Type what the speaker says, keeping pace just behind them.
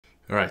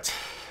All right,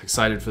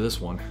 excited for this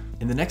one.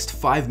 In the next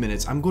 5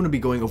 minutes, I'm going to be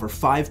going over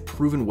 5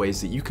 proven ways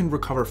that you can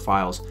recover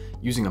files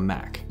using a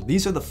Mac.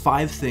 These are the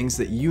 5 things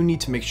that you need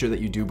to make sure that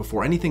you do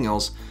before anything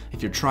else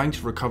if you're trying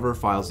to recover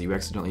files that you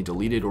accidentally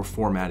deleted or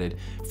formatted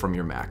from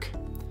your Mac.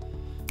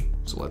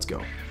 So let's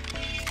go.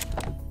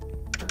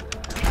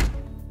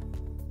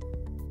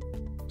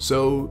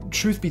 So,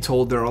 truth be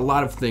told, there are a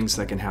lot of things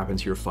that can happen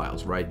to your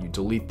files, right? You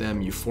delete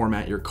them, you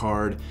format your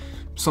card,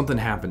 something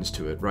happens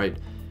to it, right?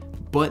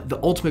 But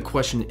the ultimate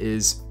question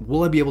is,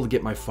 will I be able to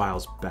get my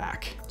files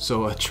back?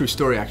 So a true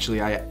story, actually,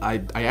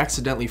 I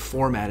accidentally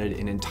formatted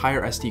an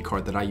entire SD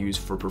card that I use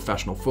for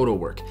professional photo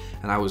work.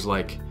 And I was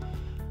like,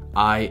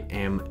 I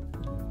am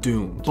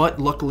doomed. But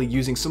luckily,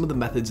 using some of the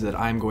methods that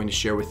I'm going to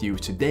share with you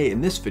today in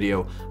this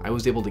video, I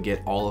was able to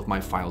get all of my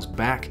files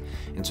back.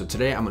 And so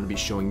today I'm going to be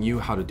showing you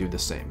how to do the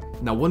same.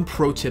 Now, one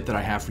pro tip that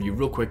I have for you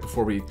real quick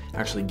before we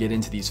actually get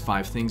into these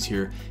 5 things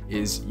here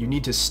is you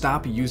need to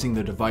stop using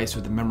the device or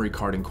the memory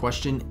card in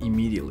question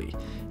immediately.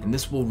 And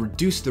this will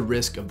reduce the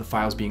risk of the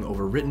files being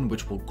overwritten,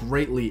 which will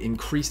greatly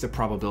increase the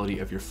probability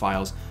of your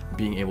files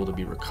being able to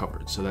be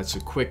recovered. So that's a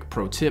quick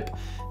pro tip.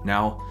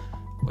 Now,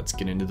 let's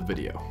get into the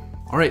video.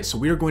 All right, so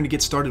we are going to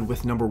get started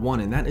with number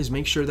 1, and that is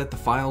make sure that the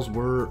files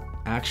were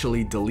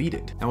actually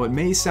deleted. Now, it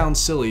may sound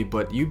silly,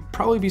 but you'd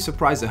probably be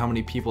surprised at how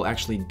many people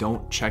actually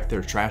don't check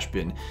their trash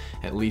bin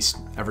at least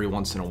every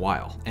once in a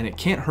while. And it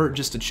can't hurt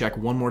just to check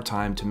one more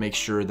time to make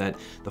sure that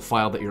the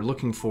file that you're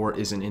looking for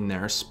isn't in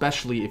there,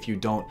 especially if you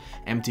don't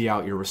empty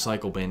out your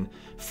recycle bin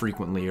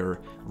frequently or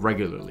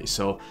regularly.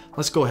 So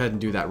let's go ahead and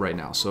do that right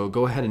now. So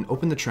go ahead and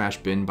open the trash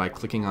bin by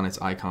clicking on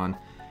its icon.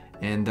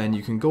 And then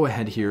you can go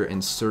ahead here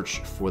and search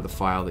for the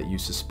file that you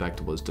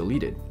suspect was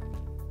deleted.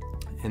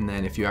 And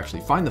then if you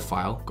actually find the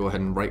file, go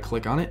ahead and right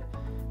click on it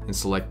and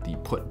select the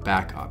put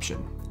back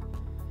option.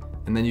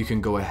 And then you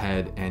can go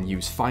ahead and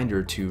use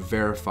Finder to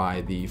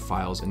verify the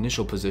file's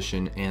initial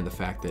position and the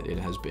fact that it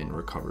has been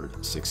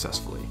recovered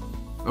successfully.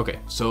 Okay,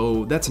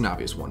 so that's an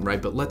obvious one,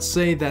 right? But let's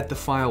say that the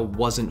file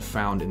wasn't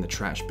found in the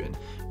trash bin.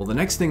 Well, the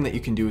next thing that you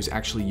can do is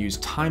actually use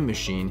Time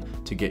Machine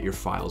to get your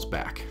files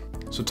back.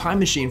 So Time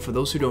Machine, for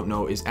those who don't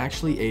know, is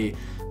actually a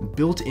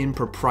built-in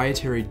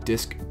proprietary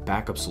disk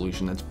backup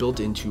solution that's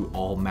built into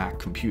all Mac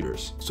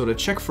computers. So to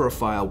check for a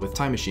file with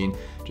Time Machine,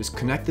 just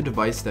connect the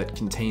device that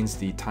contains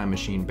the Time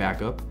Machine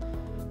backup,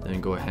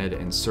 then go ahead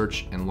and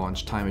search and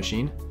launch Time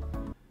Machine.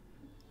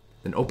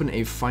 Then open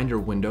a Finder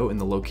window in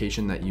the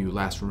location that you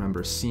last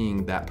remember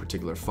seeing that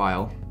particular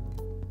file,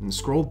 and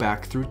scroll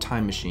back through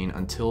Time Machine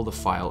until the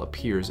file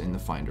appears in the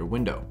Finder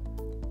window.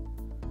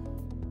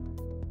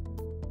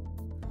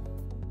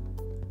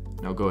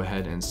 Now go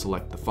ahead and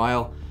select the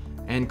file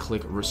and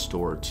click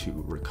Restore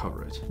to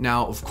recover it.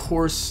 Now, of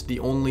course, the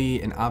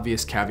only and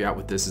obvious caveat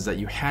with this is that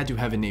you had to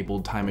have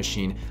enabled Time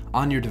Machine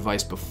on your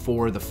device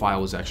before the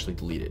file was actually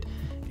deleted.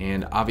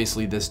 And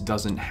obviously this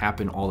doesn't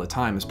happen all the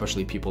time,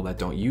 especially people that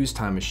don't use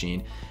Time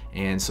Machine.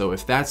 And so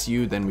if that's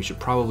you, then we should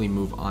probably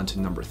move on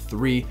to number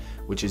 3,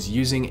 which is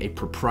using a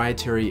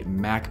proprietary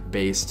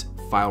Mac-based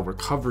file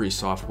recovery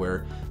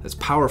software that's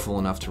powerful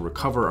enough to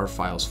recover our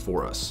files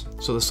for us.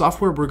 So the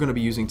software we're going to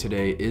be using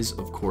today is,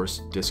 of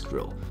course,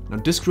 DiskDrill. Now,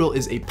 DiskDrill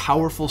is a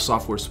powerful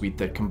software suite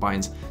that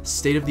combines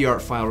state-of-the-art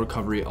file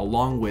recovery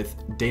along with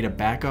data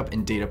backup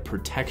and data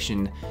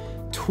protection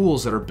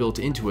tools that are built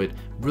into it,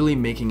 really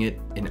making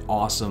it an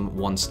awesome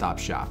one-stop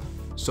shop.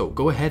 So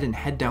go ahead and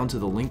head down to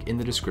the link in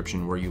the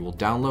description where you will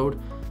download,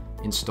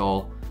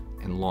 install,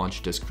 and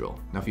launch DiskDrill.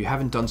 Now, if you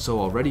haven't done so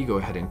already, go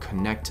ahead and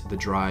connect the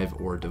drive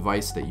or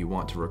device that you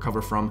want to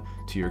recover from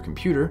to your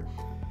computer,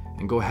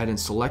 and go ahead and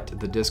select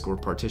the disk or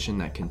partition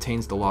that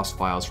contains the lost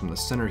files from the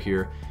center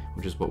here,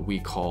 which is what we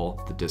call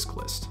the disk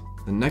list.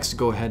 Then next,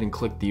 go ahead and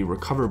click the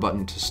Recover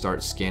button to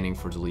start scanning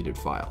for deleted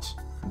files.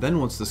 Then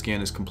once the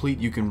scan is complete,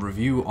 you can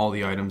review all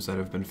the items that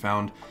have been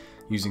found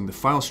using the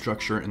file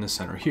structure in the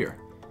center here.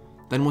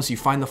 Then once you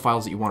find the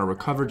files that you want to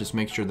recover, just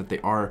make sure that they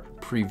are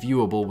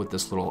previewable with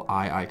this little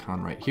eye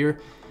icon right here.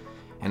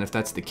 And if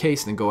that's the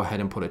case, then go ahead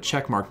and put a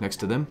check mark next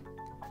to them.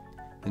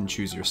 Then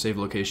choose your save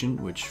location,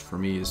 which for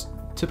me is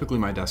typically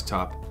my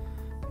desktop,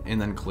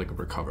 and then click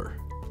Recover.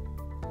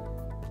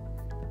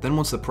 Then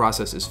once the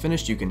process is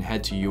finished, you can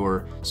head to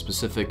your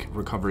specific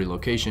recovery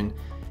location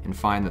and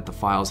find that the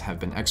files have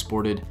been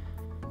exported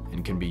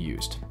and can be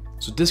used.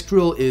 So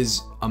DiskDrill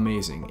is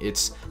amazing.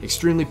 It's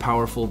extremely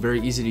powerful,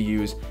 very easy to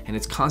use, and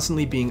it's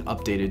constantly being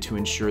updated to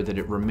ensure that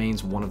it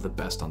remains one of the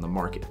best on the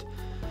market.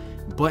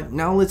 But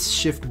now let's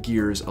shift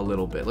gears a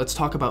little bit. Let's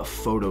talk about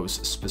photos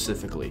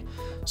specifically.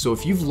 So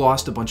if you've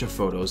lost a bunch of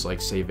photos,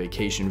 like say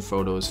vacation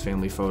photos,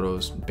 family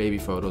photos, baby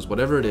photos,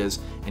 whatever it is,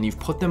 and you've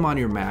put them on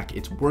your Mac,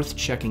 it's worth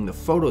checking the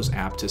Photos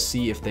app to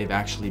see if they've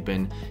actually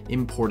been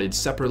imported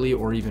separately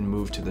or even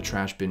moved to the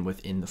trash bin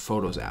within the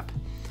Photos app.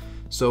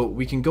 So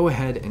we can go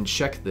ahead and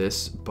check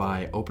this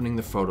by opening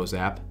the Photos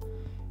app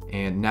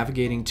and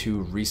navigating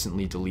to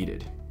Recently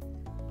Deleted.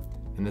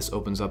 And this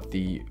opens up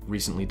the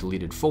recently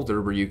deleted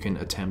folder where you can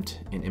attempt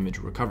an image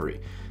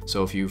recovery.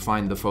 So if you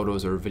find the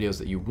photos or videos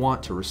that you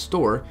want to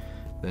restore,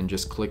 then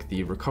just click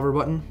the Recover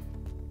button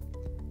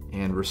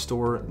and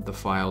restore the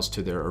files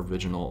to their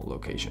original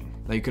location.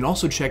 Now you can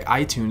also check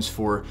iTunes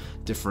for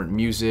different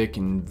music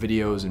and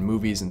videos and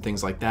movies and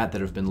things like that that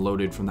have been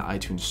loaded from the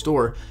iTunes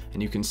store,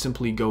 and you can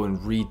simply go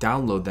and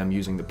re-download them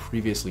using the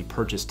previously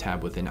purchased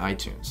tab within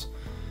iTunes.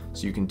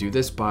 So you can do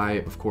this by,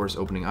 of course,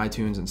 opening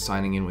iTunes and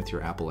signing in with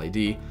your Apple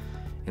ID,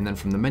 and then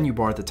from the menu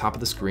bar at the top of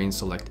the screen,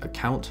 select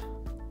Account,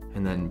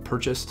 and then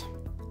Purchased,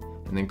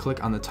 and then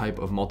click on the type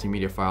of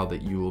multimedia file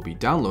that you will be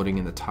downloading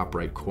in the top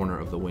right corner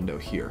of the window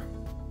here.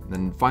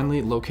 Then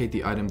finally, locate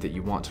the item that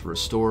you want to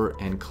restore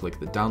and click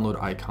the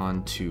download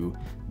icon to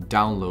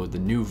download the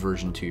new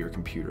version to your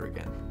computer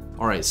again.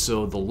 All right,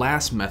 so the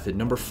last method,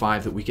 number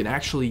 5, that we can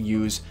actually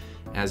use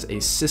as a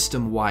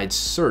system-wide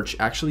search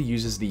actually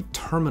uses the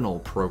terminal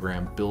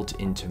program built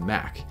into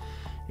Mac.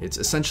 It's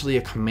essentially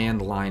a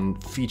command line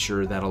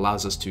feature that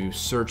allows us to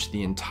search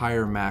the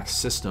entire Mac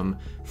system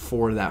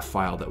for that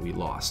file that we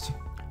lost.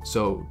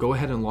 So go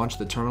ahead and launch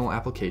the terminal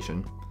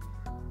application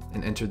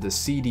and enter the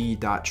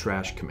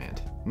cd.trash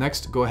command.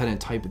 Next, go ahead and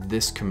type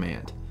this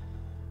command,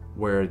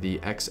 where the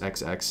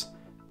xxx.xxx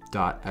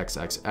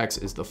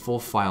is the full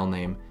file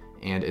name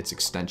and its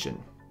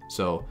extension.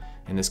 So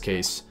in this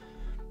case,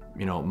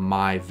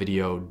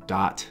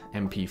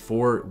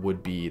 myvideo.mp4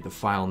 would be the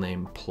file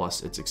name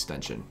plus its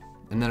extension.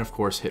 And then of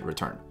course hit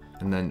return.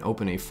 And then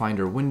open a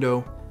Finder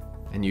window,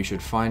 and you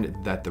should find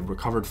that the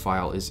recovered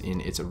file is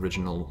in its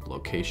original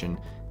location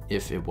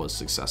if it was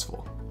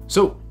successful.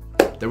 So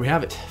there we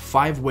have it,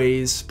 5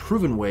 ways,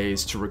 proven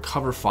ways to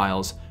recover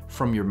files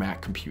from your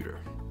Mac computer.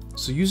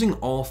 So using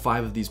all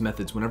 5 of these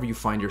methods whenever you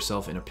find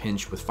yourself in a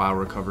pinch with file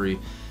recovery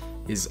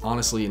is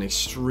honestly an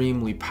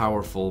extremely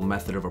powerful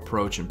method of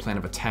approach and plan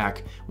of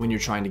attack when you're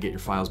trying to get your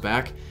files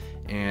back,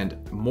 and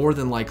more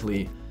than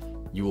likely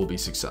you will be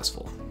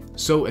successful.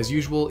 So as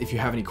usual, if you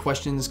have any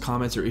questions,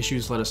 comments, or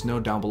issues, let us know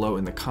down below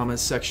in the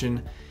comments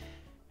section,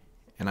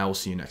 and I will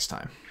see you next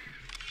time.